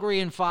 Calgary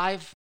in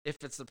 5.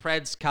 If it's the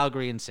Preds,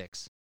 Calgary in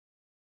 6.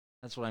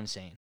 That's what I'm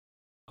saying.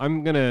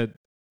 I'm gonna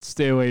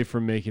stay away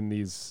from making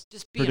these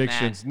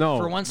predictions. No,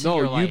 for once in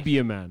your life. You be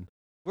a man.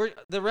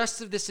 The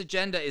rest of this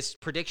agenda is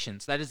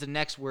predictions. That is the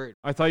next word.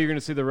 I thought you were gonna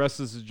say the rest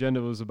of this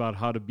agenda was about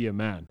how to be a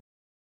man.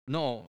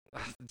 No,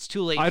 it's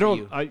too late.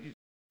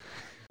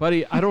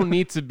 Buddy, I don't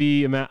need to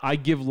be a man. I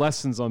give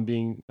lessons on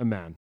being a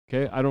man.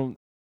 Okay,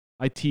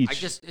 I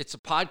teach. It's a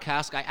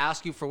podcast. I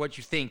ask you for what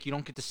you think. You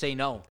don't get to say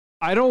no.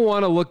 I don't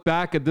want to look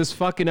back at this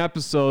fucking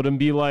episode and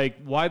be like,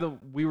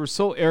 we were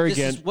so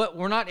arrogant.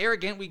 We're not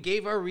arrogant. We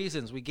gave our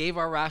reasons. We gave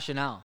our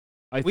rationale.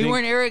 We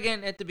weren't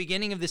arrogant at the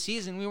beginning of the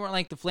season. We weren't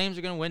like the Flames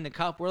are going to win the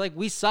cup. We're like,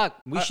 we suck.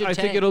 We should. I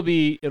think it'll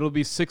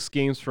be 6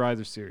 games for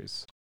either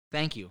series.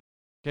 Thank you.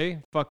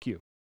 Okay, fuck you.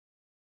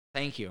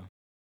 Thank you.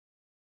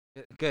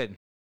 Good.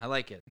 I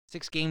like it.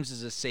 6 games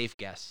is a safe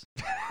guess.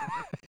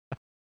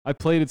 I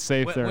played it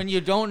safe there. When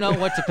you don't know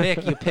what to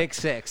pick, you pick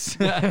 6.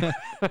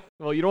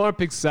 Well, you don't want to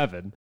pick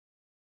 7.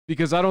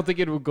 Because I don't think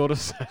it would go to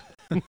 7.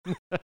 I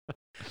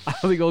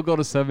don't think it'll go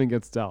to 7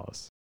 against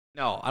Dallas.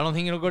 No, I don't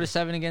think it'll go to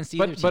 7 against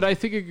either team. But I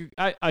think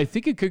I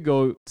think it could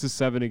go to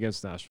 7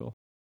 against Nashville.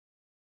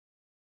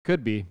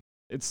 Could be.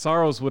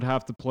 Saros would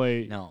have to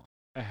play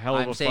a hell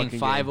of a fucking game. I'm saying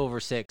 5 over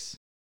 6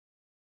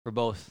 for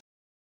both.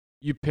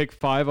 You pick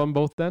 5 on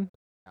both then?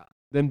 Yeah.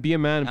 Then be a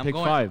man and pick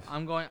 5.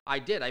 I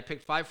did. I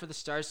picked 5 for the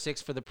Stars,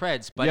 6 for the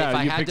Preds. But if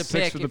I had to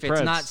pick, if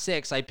it's not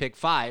 6, I pick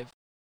 5.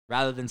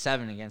 Rather than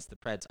 7 against the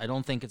Preds. I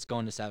don't think it's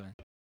going to 7.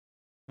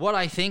 What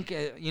I think,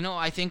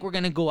 I think we're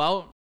going to go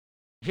out.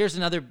 Here's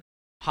another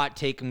hot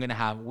take I'm going to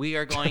have. We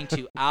are going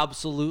to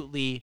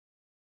absolutely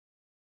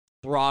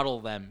throttle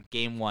them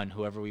game 1,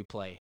 whoever we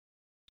play.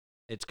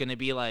 It's going to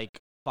be like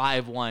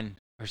 5-1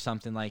 or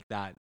something like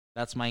that.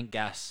 That's my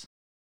guess.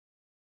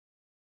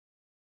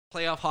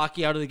 Playoff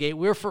hockey out of the gate.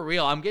 We're for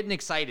real. I'm getting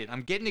excited.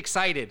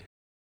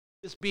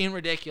 Just being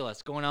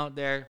ridiculous. Going out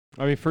there.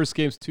 I mean, first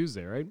game's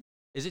Tuesday, right?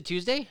 Is it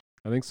Tuesday?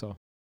 I think so.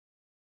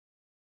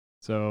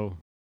 So,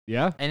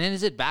 yeah. And then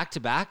is it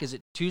back-to-back? Is it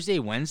Tuesday,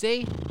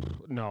 Wednesday?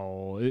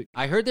 No.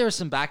 I heard there was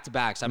some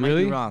back-to-backs. I might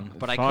be wrong,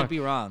 but I could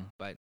be wrong.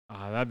 But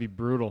that'd be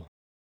brutal.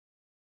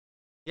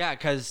 Yeah,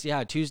 because,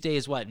 Tuesday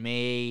is what?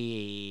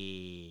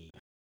 May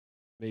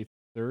 3rd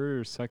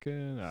or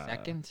 2nd?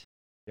 2nd?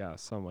 Yeah,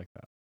 something like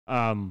that.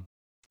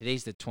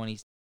 Today's the 28th?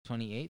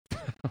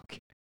 Okay.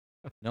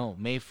 No,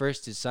 May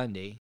 1st is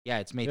Sunday. Yeah,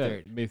 it's May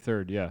 3rd. May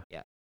 3rd, yeah.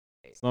 Yeah.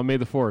 It's not May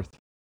the 4th.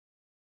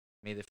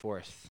 May the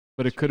 4th.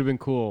 But it could have been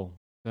cool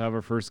to have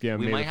our first game on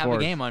We May might the 4th. have a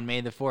game on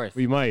May the 4th.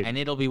 We might. And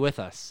it'll be with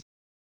us.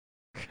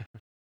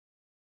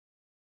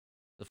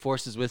 The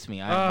Force is with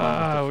me. I'm one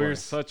with the We're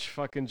Force. such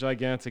fucking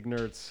gigantic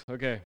nerds.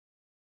 Okay.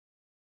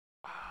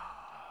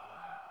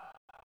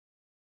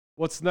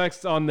 What's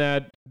next on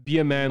that Be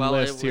a Man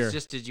list here?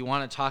 Did you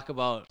want to talk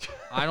about?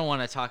 I don't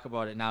want to talk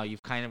about it now.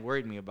 You've kind of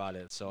worried me about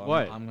it, so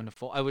What? I'm gonna.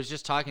 I was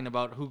just talking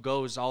about who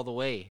goes all the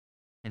way,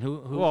 and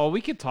who. Well,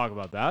 we could talk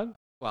about that.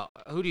 Well,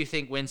 who do you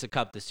think wins the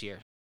cup this year?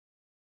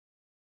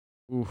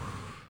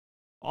 Oof.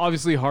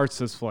 Obviously, heart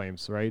says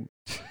Flames, right?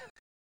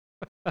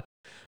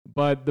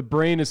 But the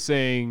brain is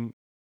saying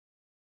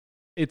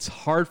it's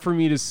hard for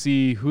me to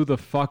see who the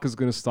fuck is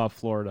going to stop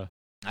Florida.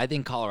 I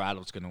think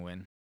Colorado's gonna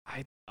win.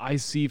 I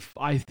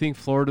think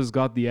Florida's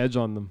got the edge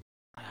on them.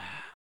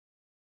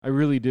 I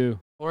really do.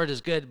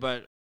 Florida's good,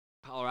 but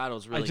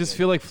Colorado's really. I just good.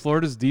 feel like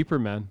Florida's deeper,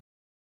 man.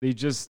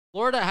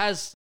 Florida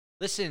has.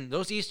 Listen,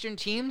 those Eastern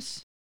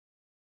teams.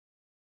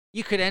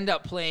 You could end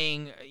up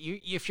playing.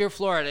 If you're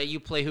Florida, you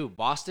play who?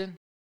 Boston.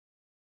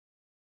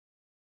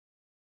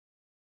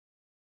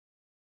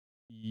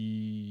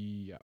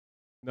 Yeah.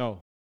 No.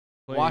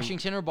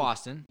 Washington or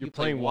Boston. You're You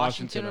play playing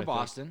Washington Washington, or I think.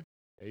 Boston.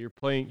 Yeah,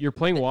 you're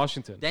playing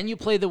Washington. Then you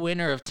play the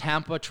winner of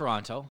Tampa,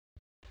 Toronto.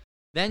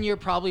 Then you're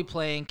probably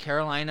playing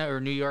Carolina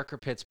or New York or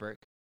Pittsburgh.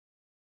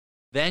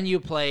 Then you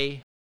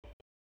play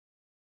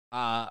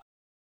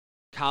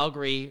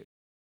Calgary,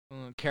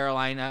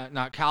 Carolina,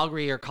 not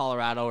Calgary or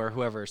Colorado or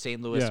whoever,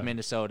 St. Louis, Yeah.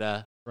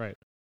 Minnesota. Right.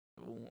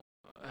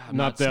 I'm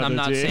not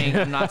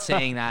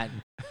saying that.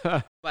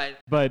 But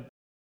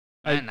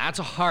man, that's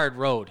a hard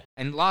road,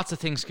 and lots of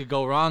things could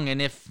go wrong.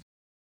 And if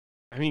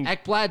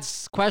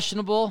Ekblad's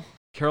questionable,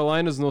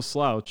 Carolina's no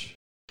slouch.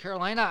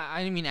 Carolina,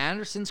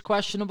 Anderson's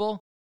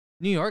questionable.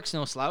 New York's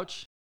no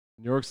slouch.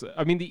 New York's.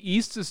 The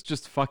East is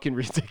just fucking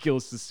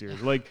ridiculous this year.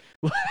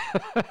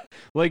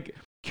 Like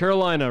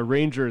Carolina,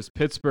 Rangers,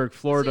 Pittsburgh,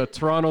 Florida,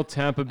 Toronto,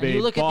 Tampa Bay, and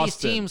you look Boston, at these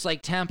teams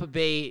like Tampa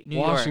Bay, New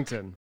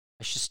Washington. York.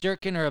 A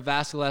Shesterkin or a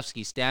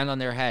Vasilevsky stand on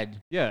their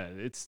head. Yeah,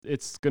 it's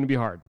going to be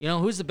hard. You know,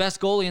 who's the best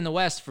goalie in the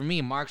West? For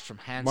me, Markstrom,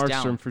 hands down.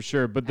 Markstrom for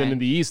sure. But then in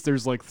the East,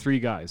 there's like 3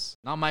 guys.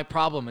 Not my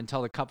problem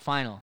until the Cup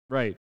final.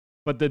 Right.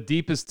 But the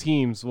deepest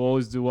teams will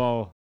always do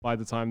well by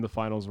the time the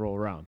finals roll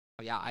around.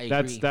 Yeah, I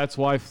agree. That's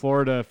why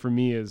Florida, for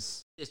me,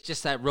 is... It's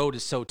just that road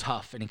is so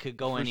tough, and it could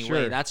go any way.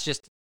 Sure. That's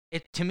just...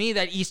 To me,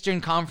 that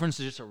Eastern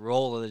Conference is just a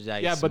roll of the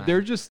dice. Yeah, but man.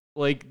 they're just...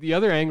 Like, the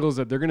other angle is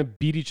that they're going to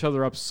beat each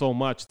other up so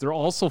much. They're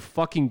all so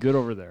fucking good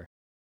over there.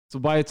 So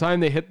by the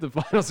time they hit the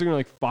finals, they're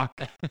going to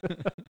fuck.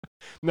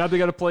 Now they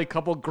got to play a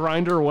couple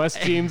grinder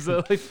West teams.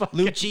 That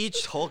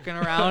Lucic hulking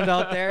around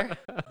out there.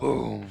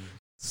 Boom.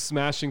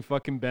 Smashing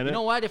fucking Bennett. You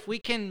know what? If we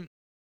can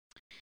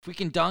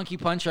donkey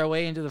punch our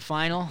way into the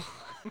final...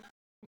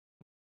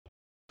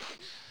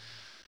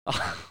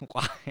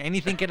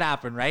 anything can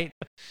happen, right?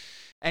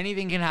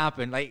 Anything can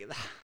happen. Like,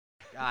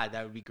 God,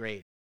 that would be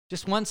great.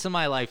 Just once in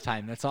my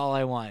lifetime. That's all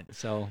I want.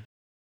 So,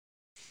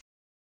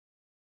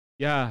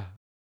 yeah.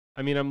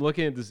 I'm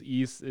looking at this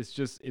East.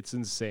 It's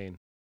insane.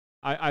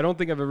 I don't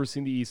think I've ever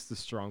seen the East this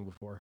strong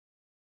before.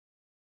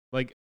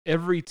 Like,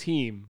 every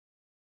team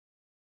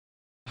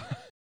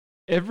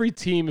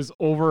is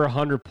over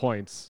 100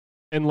 points.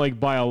 And, like,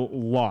 by a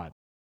lot.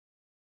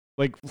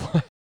 Like,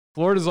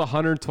 Florida's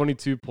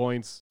 122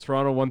 points.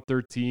 Toronto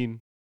 113.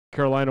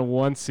 Carolina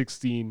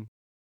 116.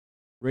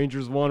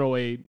 Rangers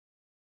 108.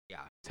 Yeah.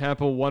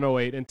 Tampa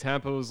 108. And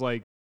Tampa was,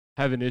 like,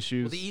 having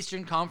issues. Well, the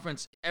Eastern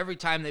Conference, every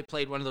time they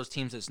played one of those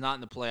teams that's not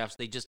in the playoffs,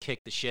 they just kick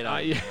the shit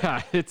out of them.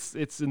 Yeah,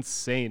 it's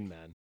insane,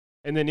 man.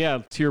 And then, yeah,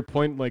 to your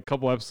point, like a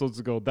couple episodes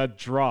ago, that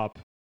drop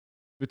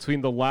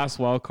between the last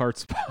wild card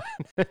spot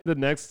and the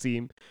next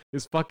team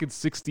is fucking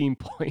 16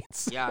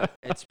 points. Yeah,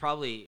 it's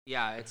probably,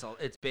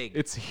 it's big.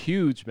 It's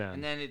huge, man.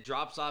 And then it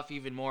drops off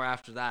even more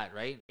after that,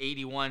 right?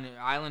 81,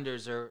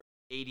 Islanders are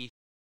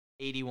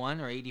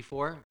 81 or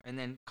 84, and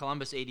then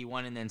Columbus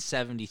 81, and then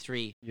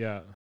 73.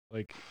 Yeah,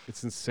 like,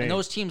 it's insane. And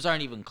those teams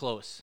aren't even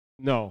close.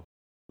 No,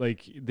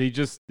 like, they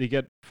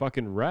get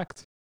fucking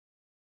wrecked.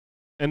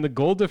 And the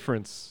goal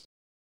difference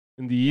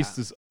in the East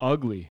is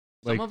ugly.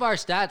 Some of our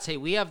stats, hey,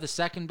 we have the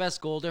second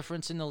best goal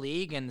difference in the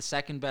league and the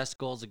second best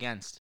goals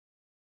against.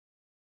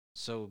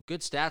 So good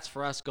stats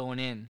for us going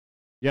in.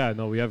 Yeah,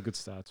 no, we have good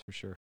stats for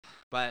sure.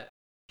 But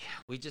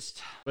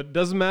But it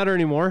doesn't matter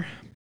anymore.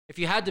 If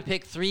you had to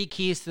pick 3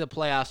 keys to the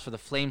playoffs for the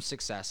Flames'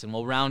 success, and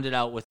we'll round it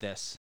out with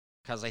this,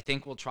 because I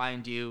think we'll try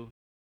and do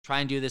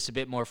this a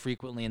bit more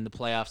frequently in the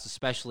playoffs,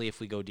 especially if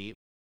we go deep.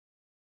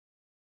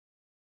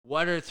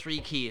 What are 3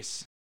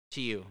 keys to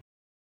you?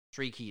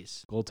 3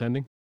 keys.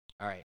 Goaltending.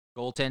 All right.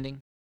 Goaltending.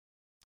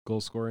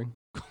 Goal scoring,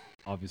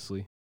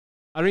 obviously.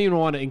 I don't even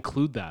want to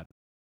include that.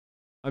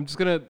 I'm just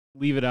going to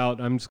leave it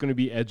out. I'm just going to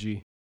be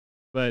edgy.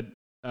 But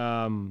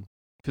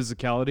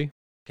physicality.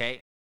 Okay.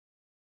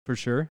 For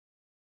sure.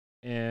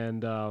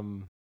 And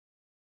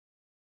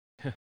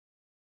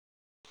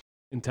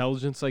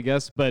intelligence, I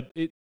guess. But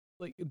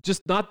like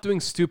just not doing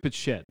stupid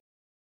shit,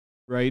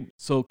 right?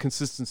 So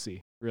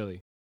consistency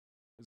really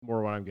is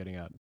more what I'm getting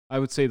at. I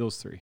would say those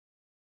three.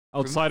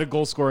 Outside of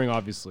goal scoring,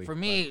 obviously. For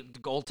me,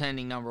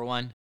 goaltending number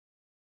one,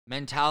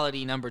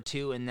 mentality number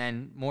two, and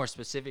then more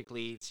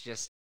specifically, it's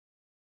just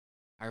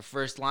our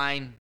first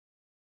line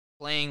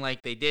playing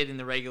like they did in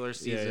the regular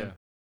season. Yeah.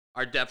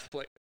 Our depth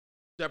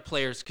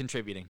players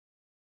contributing.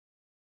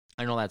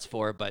 I know that's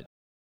four, but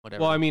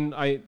whatever. Well, I mean,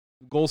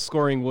 goal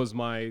scoring was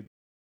my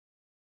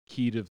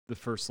key to the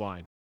first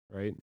line,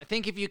 right? I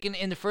think if you can,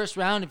 in the first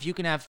round, if you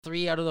can have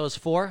 3 out of those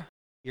 4,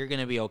 you're going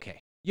to be okay.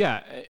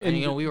 Yeah. And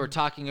you know, we were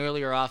talking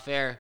earlier off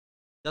air.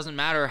 Doesn't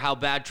matter how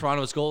bad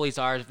Toronto's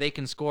goalies are. If they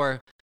can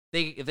score,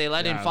 if they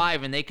let in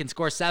 5 and they can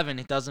score 7,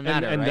 it doesn't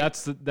matter. And right?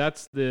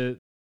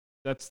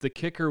 that's the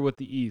kicker with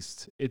the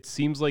East. It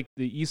seems like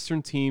the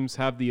Eastern teams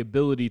have the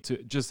ability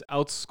to just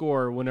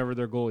outscore whenever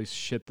their goalies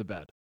shit the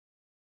bed.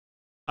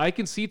 I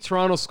can see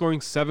Toronto scoring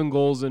 7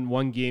 goals in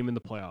one game in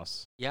the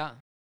playoffs. Yeah.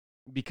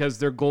 Because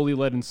their goalie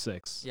led in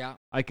 6. Yeah.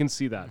 I can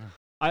see that.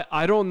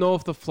 I don't know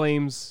if the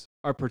Flames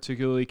are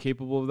particularly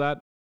capable of that.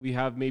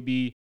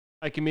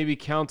 I can maybe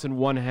count in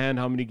one hand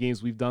how many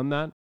games we've done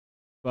that.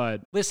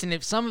 But listen,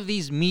 if some of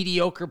these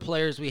mediocre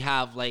players we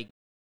have, like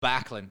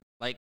Backlund,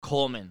 like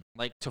Coleman,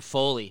 like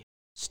Toffoli,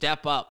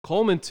 step up.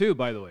 Coleman too,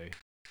 by the way.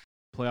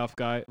 Playoff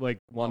guy, like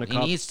won a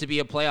cup. He needs to be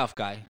a playoff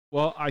guy.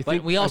 Well,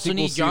 but we also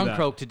need John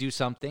Croak to do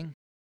something.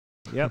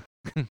 Yep.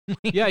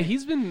 Yeah,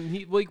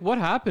 like what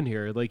happened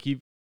here? Like he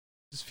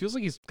just feels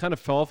like he's kind of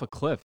fell off a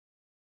cliff.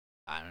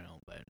 I don't know,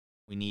 but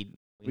we need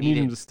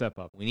him to step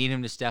up. We need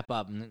him to step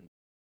up. And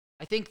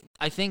I think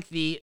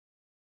the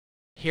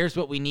here's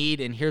what we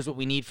need and here's what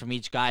we need from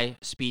each guy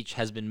speech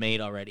has been made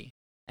already.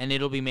 And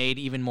it'll be made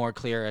even more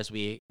clear as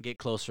we get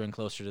closer and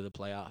closer to the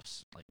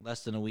playoffs. Like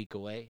less than a week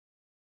away.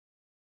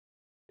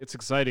 It's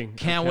exciting.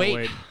 Can't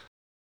wait.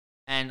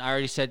 And I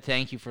already said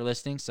thank you for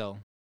listening. So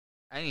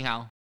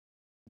anyhow.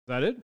 Is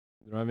that it?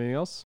 You don't have anything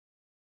else?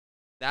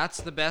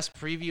 That's the best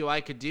preview I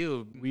could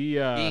do.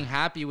 Being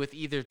happy with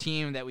either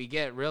team that we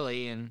get,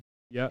 really. And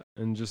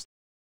just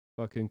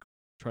fucking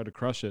try to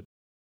crush it.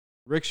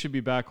 Rick should be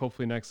back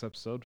hopefully next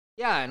episode.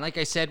 Yeah, and like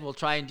I said, we'll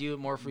try and do it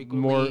more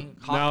frequently.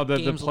 Now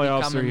that the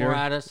playoffs are here. More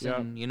at us,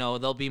 and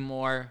there'll be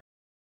more.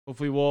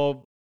 Hopefully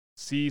we'll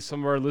see some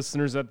of our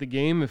listeners at the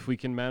game if we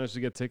can manage to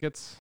get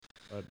tickets.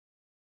 But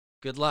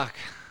good luck.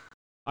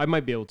 I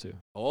might be able to.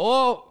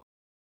 Oh!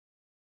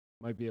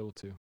 Might be able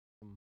to.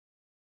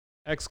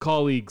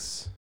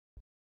 Ex-colleagues.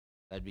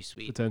 That'd be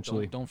sweet.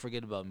 Potentially. Don't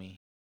forget about me.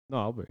 No,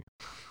 I'll bring.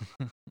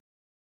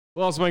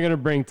 What else am I going to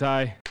bring,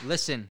 Ty?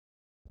 Listen,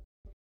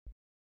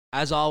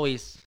 as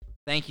always,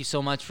 thank you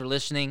so much for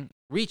listening.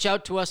 Reach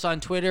out to us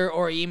on Twitter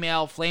or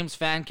email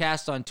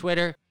FlamesFancast on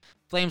Twitter,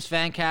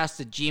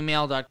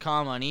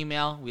 FlamesFancast@gmail.com on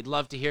email. We'd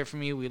love to hear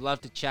from you. We'd love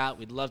to chat.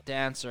 We'd love to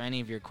answer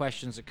any of your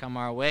questions that come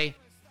our way.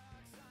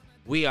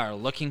 We are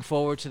looking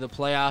forward to the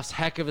playoffs.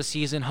 Heck of a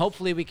season.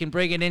 Hopefully we can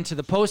bring it into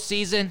the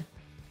postseason.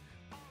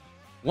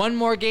 One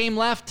more game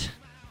left.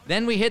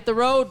 Then we hit the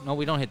road. No,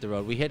 we don't hit the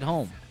road. We hit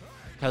home.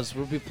 Because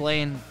we'll be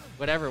playing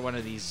whatever one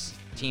of these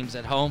teams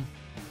at home.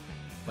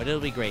 But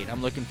it'll be great.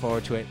 I'm looking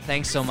forward to it.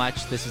 Thanks so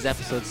much. This is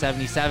episode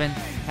 77.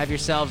 Have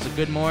yourselves a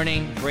good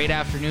morning, great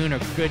afternoon, or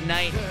good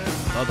night.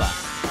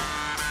 Bye-bye.